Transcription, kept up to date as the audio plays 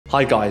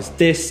Hi guys,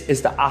 this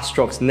is the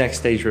Astrox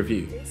Nextage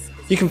review.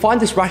 You can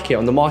find this racket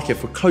on the market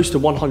for close to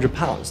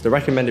 £100. The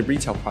recommended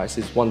retail price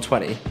is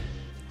 £120.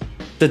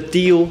 The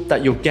deal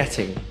that you're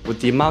getting with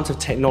the amount of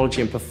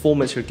technology and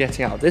performance you're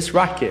getting out of this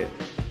racket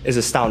is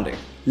astounding.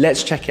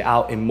 Let's check it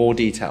out in more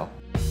detail.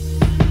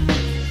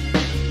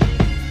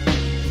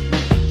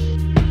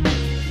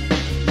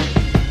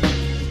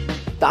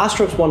 The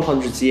Astrox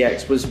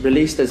 100ZX was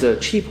released as a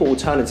cheaper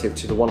alternative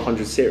to the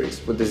 100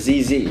 series, with the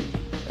ZZ,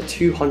 a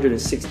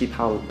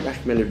 £260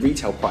 recommended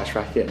retail price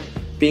racket,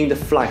 being the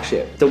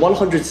flagship. The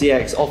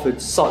 100ZX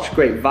offered such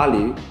great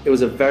value, it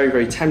was a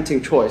very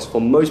tempting choice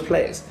for most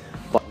players.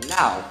 But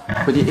now,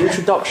 with the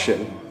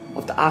introduction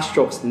of the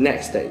Astrox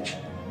Nextage,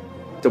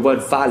 the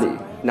word value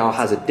now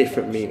has a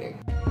different meaning.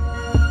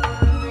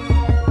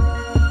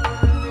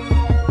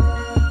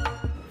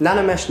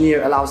 Nanomesh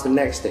Neo allows the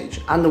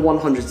Nextage and the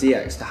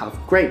 100ZX to have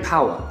great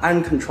power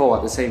and control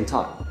at the same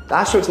time. The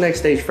Astrox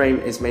Nextage frame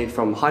is made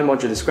from high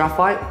modulus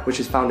graphite,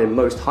 which is found in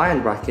most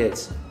high-end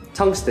rackets,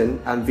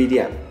 tungsten and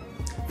VDM.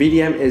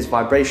 VDM is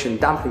vibration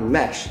dampening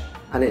mesh,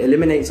 and it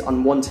eliminates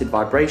unwanted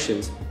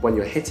vibrations when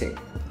you're hitting,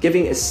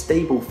 giving a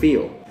stable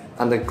feel.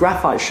 And the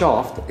graphite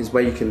shaft is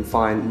where you can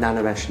find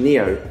Nanomesh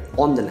Neo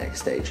on the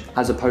Nextage,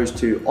 as opposed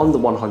to on the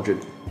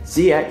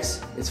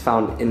 100ZX, it's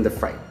found in the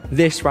frame.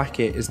 This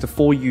racket is the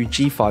 4U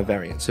G5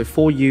 variant, so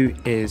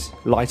 4U is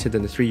lighter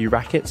than the 3U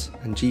rackets,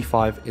 and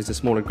G5 is a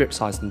smaller grip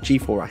size than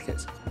G4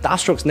 rackets. The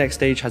Astrox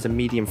Nextage has a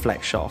medium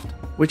flex shaft,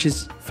 which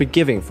is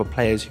forgiving for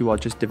players who are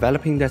just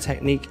developing their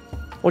technique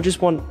or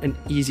just want an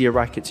easier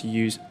racket to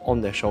use on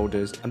their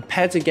shoulders, and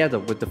paired together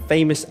with the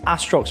famous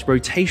Astrox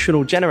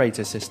rotational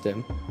generator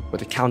system,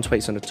 with the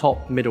counterweights on the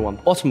top, middle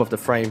and bottom of the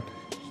frame,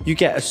 you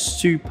get a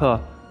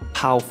super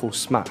powerful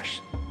smash.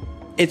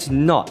 It's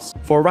nuts.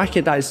 For a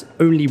racket that is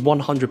only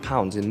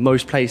 £100 in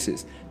most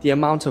places, the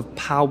amount of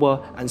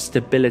power and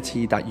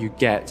stability that you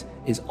get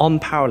is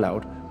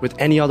unparalleled with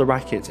any other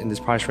rackets in this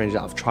price range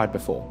that I've tried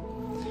before.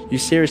 You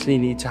seriously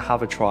need to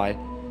have a try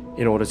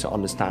in order to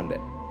understand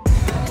it.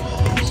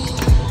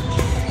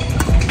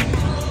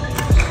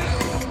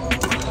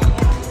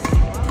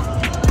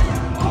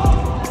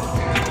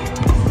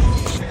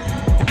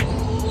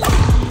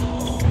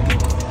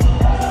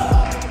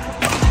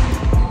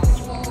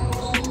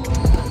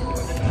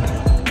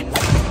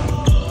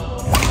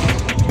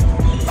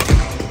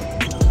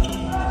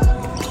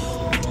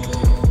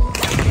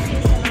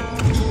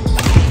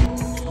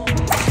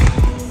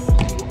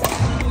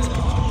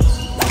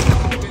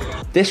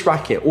 This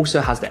racket also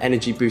has the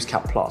Energy Boost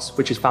Cap Plus,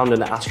 which is found in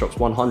the Astrox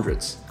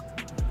 100s.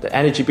 The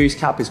Energy Boost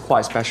Cap is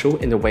quite special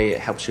in the way it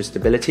helps your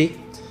stability.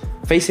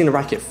 Facing the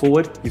racket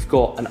forward, you've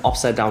got an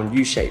upside down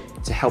U shape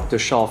to help the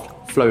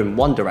shaft flow in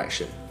one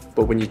direction.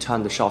 But when you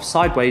turn the shaft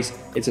sideways,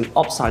 it's an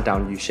upside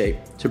down U shape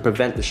to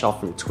prevent the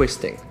shaft from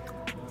twisting.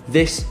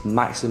 This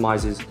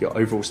maximizes your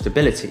overall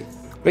stability.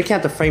 Looking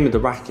at the frame of the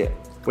racket,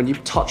 when you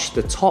touch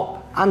the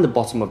top and the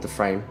bottom of the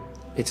frame,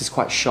 it is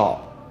quite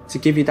sharp, to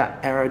give you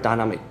that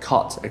aerodynamic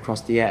cut across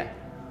the air,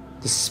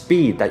 the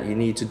speed that you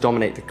need to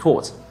dominate the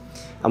court.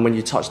 And when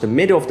you touch the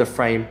middle of the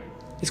frame,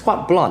 it's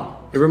quite blunt.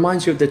 It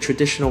reminds you of the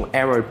traditional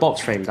aero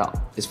box frame that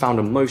is found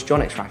on most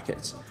Yonex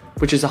rackets,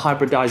 which is a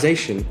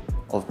hybridization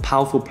of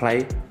powerful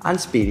play and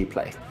speedy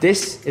play.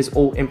 This is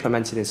all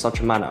implemented in such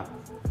a manner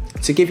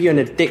to give you an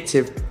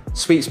addictive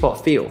sweet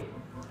spot feel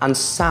and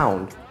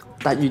sound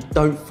that you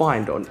don't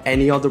find on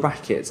any other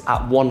rackets at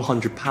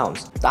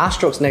 £100. The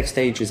Astrox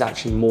Nextage is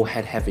actually more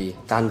head heavy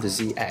than the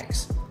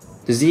ZX.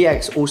 The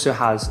ZX also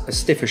has a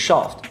stiffer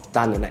shaft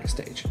than the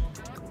Nextage.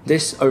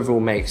 This overall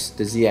makes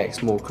the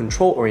ZX more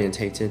control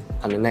orientated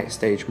and the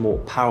Nextage more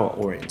power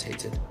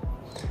orientated.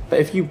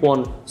 But if you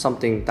want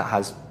something that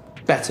has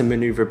better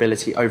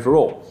maneuverability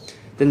overall,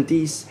 then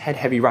these head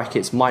heavy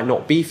rackets might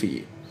not be for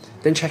you.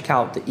 Then check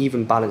out the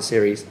Even Balance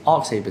series,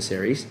 Arc Saber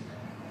series,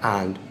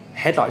 and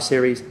Headlight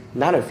series,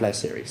 Nano Flare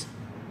series.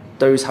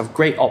 Those have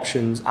great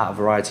options at a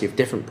variety of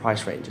different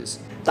price ranges.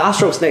 The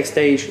Astrox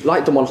Nextage,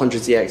 like the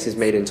 100ZX, is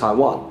made in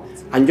Taiwan,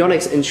 and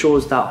Yonex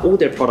ensures that all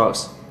their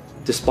products,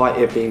 despite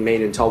it being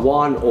made in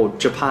Taiwan or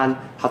Japan,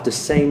 have the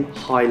same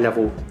high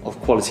level of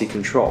quality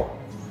control.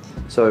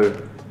 So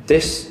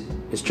this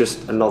is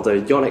just another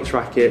Yonex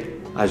racket,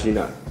 as you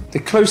know. The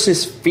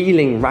closest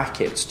feeling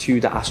rackets to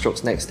the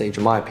Astrox Nextage,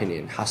 in my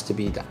opinion, has to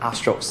be the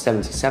Astrox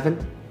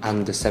 77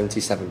 and the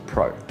 77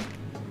 Pro.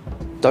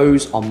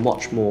 Those are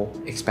much more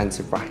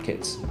expensive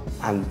rackets,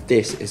 and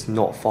this is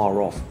not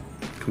far off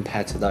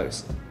compared to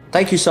those.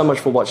 Thank you so much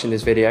for watching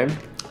this video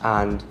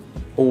and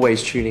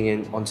always tuning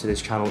in onto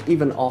this channel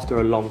even after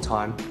a long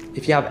time.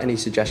 If you have any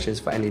suggestions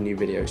for any new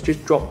videos,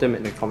 just drop them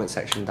in the comment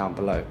section down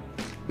below.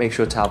 Make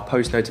sure to have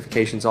post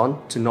notifications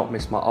on to not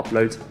miss my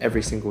uploads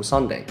every single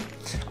Sunday.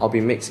 I'll be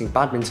mixing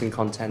badminton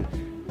content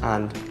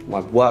and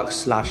my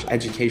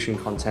work/education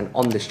content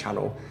on this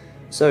channel,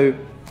 so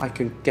I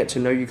can get to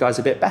know you guys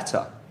a bit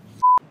better.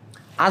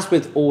 As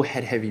with all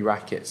head heavy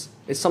rackets,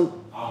 it's